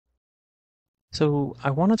So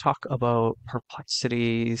I want to talk about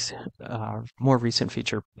Perplexity's more recent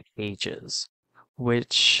feature, Pages,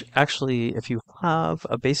 which actually, if you have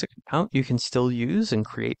a basic account, you can still use and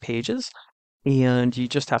create pages. And you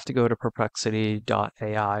just have to go to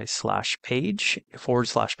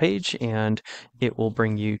perplexity.ai/page/page, and it will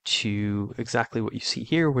bring you to exactly what you see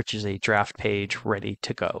here, which is a draft page ready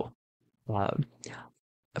to go. Uh,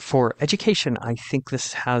 for education, I think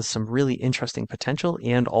this has some really interesting potential,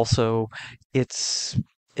 and also it's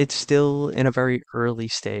it's still in a very early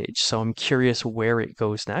stage, so I'm curious where it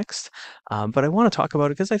goes next. But I want to talk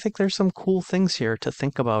about it because I think there's some cool things here to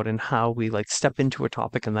think about in how we like step into a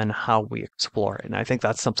topic and then how we explore it. And I think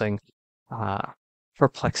that's something uh,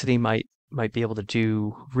 Perplexity might be able to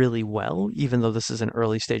do really well, even though this is an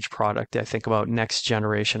early stage product. I think about next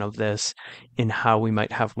generation of this in how we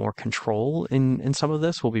might have more control in some of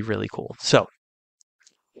this will be really cool. So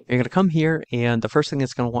you're going to come here, and the first thing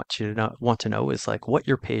it's going to want to know is like what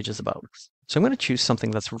your page is about. So I'm going to choose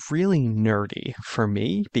something that's really nerdy for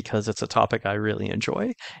me because it's a topic I really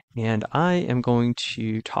enjoy, and I am going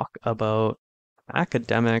to talk about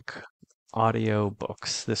academic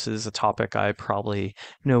audiobooks. This is a topic I probably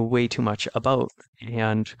know way too much about,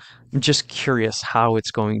 and I'm just curious how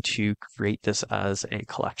it's going to create this as a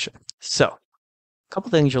collection. So couple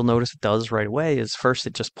things you'll notice it does right away is first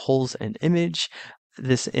it just pulls an image.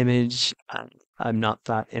 This image I'm not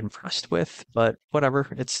that impressed with, but whatever.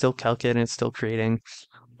 It's still calculating, it's still creating.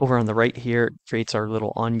 Over on the right here, it creates our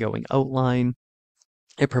little ongoing outline.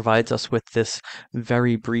 It provides us with this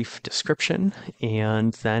very brief description,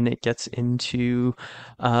 and then it gets into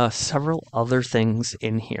several other things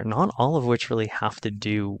in here, not all of which really have to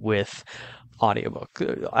do with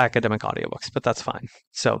academic audiobooks, but that's fine.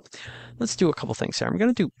 So let's do a couple things here. I'm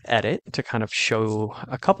going to do edit to kind of show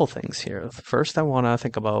a couple things here. First, I want to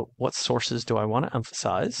think about what sources do I want to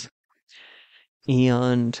emphasize.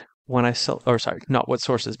 And when I or sorry, not what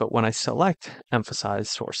sources, but when I select emphasize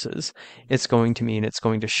sources, it's going to mean it's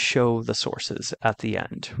going to show the sources at the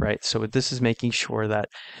end, right? So this is making sure that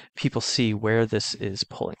people see where this is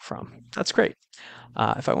pulling from. That's great.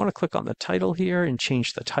 If I want to click on the title here and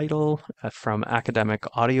change the title from academic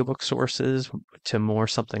audiobook sources to more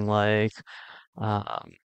something like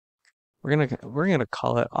um, we're gonna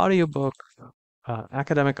call it audiobook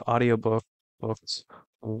academic audiobook books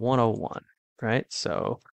 101, right?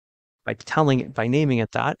 So by naming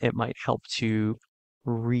it that, it might help to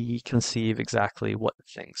reconceive exactly what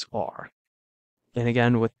things are. And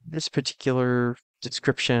again, with this particular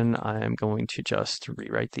description, I'm going to just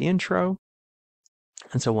rewrite the intro.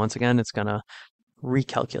 And so once again, it's going to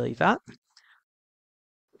recalculate that.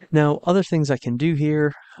 Now, other things I can do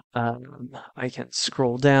here, I can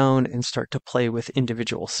scroll down and start to play with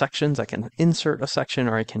individual sections. I can insert a section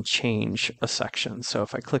or I can change a section. So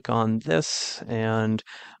if I click on this and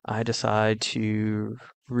I decide to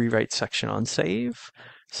rewrite section on save,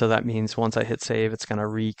 so that means once I hit save, it's going to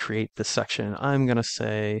recreate the section. I'm going to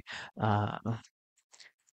say uh,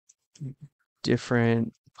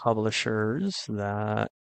 different publishers that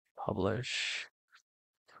publish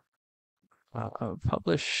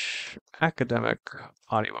publish academic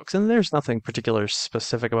audiobooks. And there's nothing particular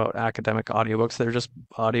specific about academic audiobooks. They're just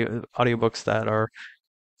audiobooks that are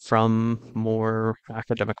from more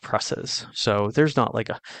academic presses. So there's not like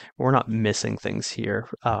we're not missing things here,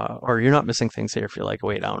 or you're not missing things here if you're like,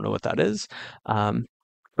 wait, I don't know what that is.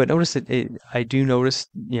 But notice I do notice,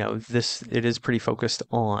 it is pretty focused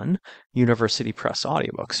on university press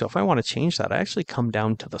audiobooks. So if I want to change that, I actually come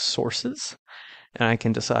down to the sources and I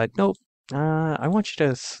can decide, nope, I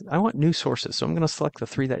want new sources. So I'm going to select the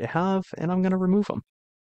three that you have and I'm going to remove them.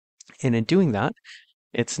 And in doing that,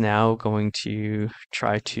 it's now going to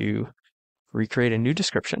try to recreate a new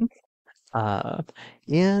description. Uh,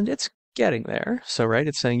 and it's getting there. So, right,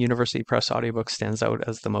 it's saying University Press audiobook stands out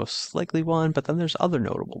as the most likely one, but then there's other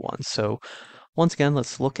notable ones. So once again,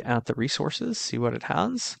 let's look at the resources, see what it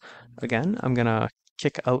has. Again, I'm going to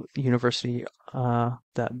kick out university,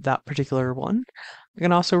 that particular one. I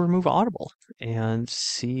can also remove Audible and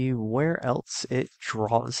see where else it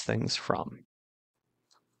draws things from.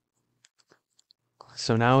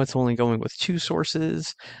 So now it's only going with two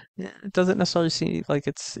sources. It doesn't necessarily seem like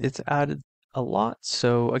it's added a lot.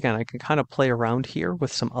 So again, I can kind of play around here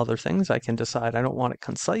with some other things. I can decide I don't want it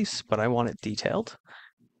concise, but I want it detailed.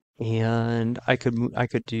 And I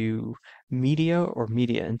could do media or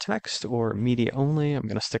media and text or media only. I'm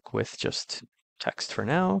going to stick with just text for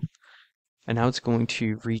now. And now it's going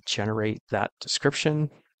to regenerate that description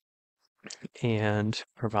and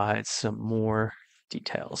provide some more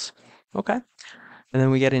details. Okay, And then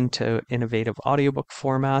we get into innovative audiobook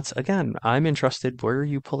formats. Again, I'm interested, where are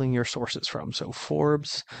you pulling your sources from? So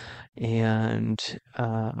Forbes and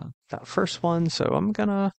that first one. So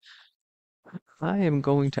I am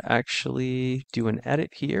going to actually do an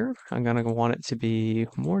edit here. I'm going to want it to be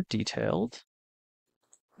more detailed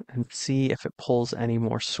and see if it pulls any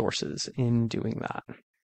more sources in doing that.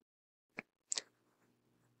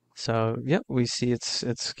 So, yep, we see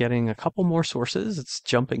it's getting a couple more sources. It's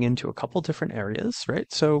jumping into a couple different areas,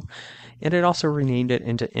 right? So, and it also renamed it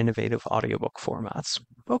into innovative audiobook formats.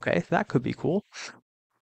 Okay, that could be cool.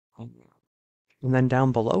 And then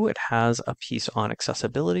down below, it has a piece on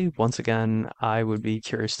accessibility. Once again, I would be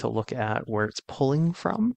curious to look at where it's pulling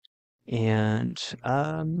from. And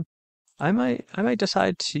I might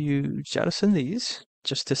decide to jettison these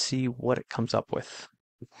just to see what it comes up with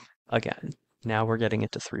again. Now we're getting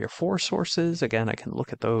into 3 or 4 sources. Again, I can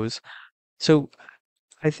look at those. So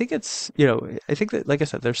I think I think that, like I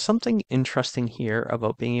said, there's something interesting here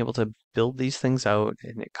about being able to build these things out,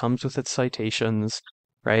 and it comes with its citations,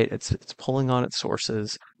 right? It's pulling on its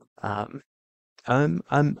sources. Um,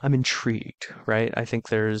 I'm intrigued, right? I think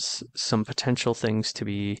there's some potential things to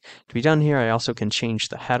be done here. I also can change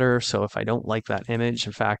the header, so if I don't like that image,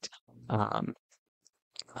 in fact, um,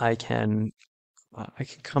 I can I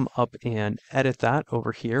can come up and edit that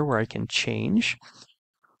over here where I can change.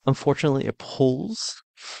 Unfortunately, it pulls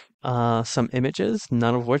some images,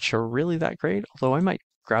 none of which are really that great, although I might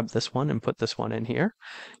grab this one and put this one in here.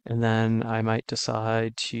 And then I might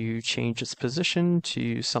decide to change its position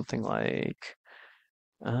to something like,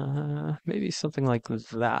 maybe something like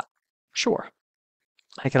that. Sure.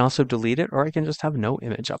 I can also delete it, or I can just have no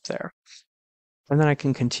image up there. And then I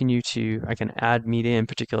can add media in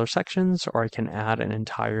particular sections, or I can add an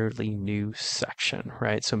entirely new section,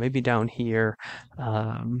 right? So maybe down here,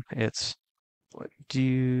 it's what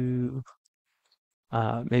do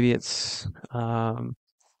maybe it's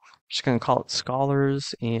just going to call it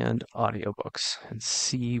scholars and audiobooks and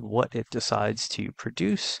see what it decides to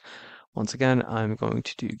produce. Once again, I'm going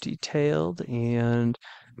to do detailed, and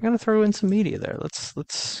I'm going to throw in some media there.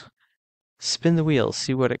 Let's spin the wheel,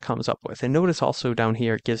 see what it comes up with. And notice also down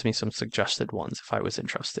here it gives me some suggested ones if I was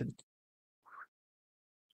interested.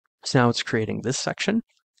 So now it's creating this section,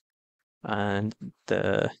 and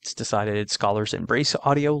it's decided scholars embrace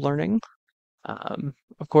audio learning.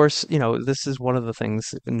 Of course, this is one of the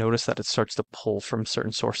things. Notice that it starts to pull from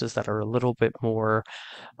certain sources that are a little bit more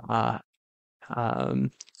uh,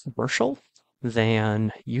 commercial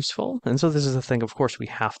than useful. And so this is a thing, of course, we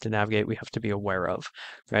have to navigate, we have to be aware of,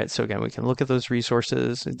 right? So again, we can look at those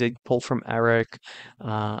resources. It did pull from Eric,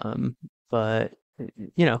 but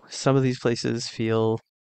some of these places feel,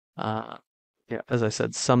 yeah, as I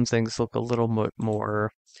said, some things look a little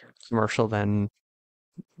more commercial than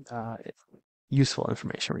uh, useful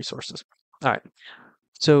information resources. All right.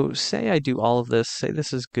 So say I do all of this, say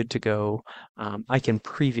this is good to go. I can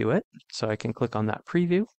preview it. So I can click on that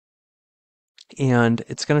preview, and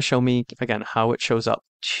it's going to show me again how it shows up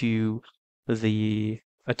to a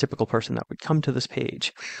typical person that would come to this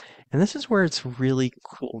page. And this is where it's really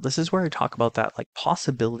cool. This is where I talk about that like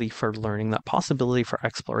possibility for learning, that possibility for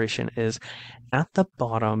exploration is at the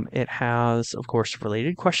bottom. It has, of course,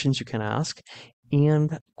 related questions you can ask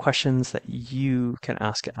and questions that you can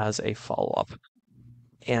ask as a follow-up.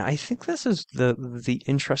 And I think this is the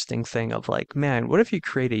interesting thing of like, man, what if you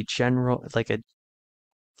create a general, like a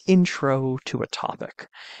intro to a topic?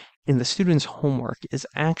 And the student's homework is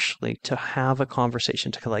actually to have a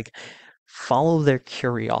conversation, to like follow their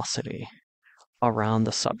curiosity around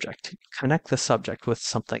the subject, connect the subject with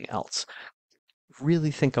something else.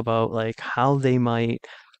 Really think about like how they might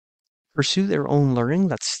pursue their own learning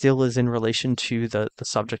that still is in relation to the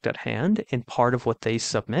subject at hand. And part of what they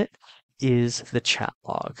submit is the chat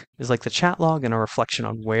log, is like the chat log and a reflection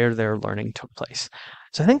on where their learning took place.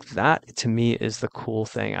 So I think that to me is the cool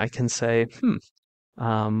thing. I can say,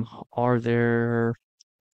 are there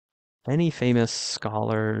any famous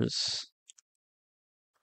scholars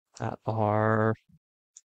that are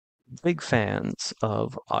big fans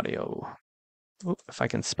of audio? If I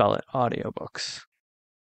can spell it, audiobooks.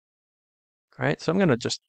 Right? So I'm going to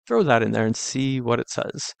just throw that in there and see what it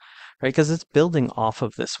says, right? Because it's building off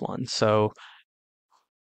of this one. So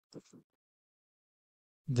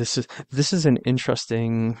this is an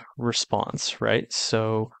interesting response, right?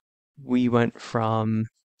 So we went from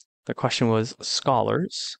the question was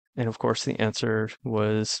scholars, and of course the answer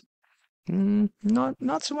was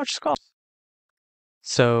not so much scholars.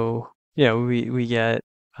 So we get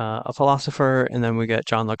a philosopher, and then we get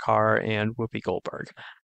John Le Carre and Whoopi Goldberg.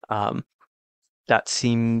 Um, that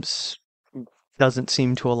seems doesn't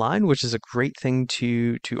seem to align, which is a great thing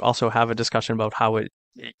to also have a discussion about how it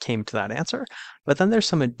came to that answer. But then there's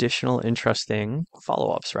some additional interesting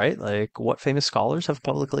follow-ups, right? Like what famous scholars have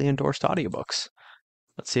publicly endorsed audiobooks?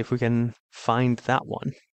 Let's see if we can find that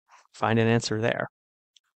one, find an answer there.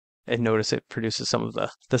 And notice it produces some of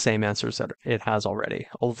the same answers that it has already,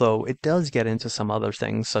 although it does get into some other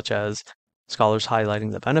things, such as scholars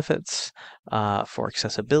highlighting the benefits for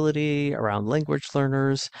accessibility around language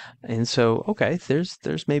learners. And so, okay,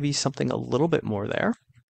 there's maybe something a little bit more there.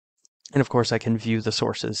 And of course, I can view the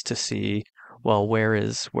sources to see, well, where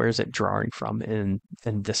is it drawing from in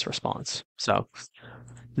this response? So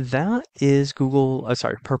that is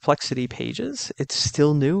Perplexity Pages. It's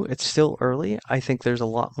still new, it's still early. I think there's a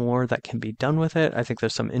lot more that can be done with it. I think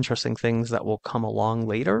there's some interesting things that will come along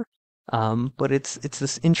later. But it's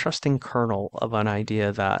this interesting kernel of an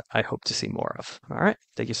idea that I hope to see more of. All right,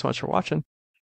 thank you so much for watching.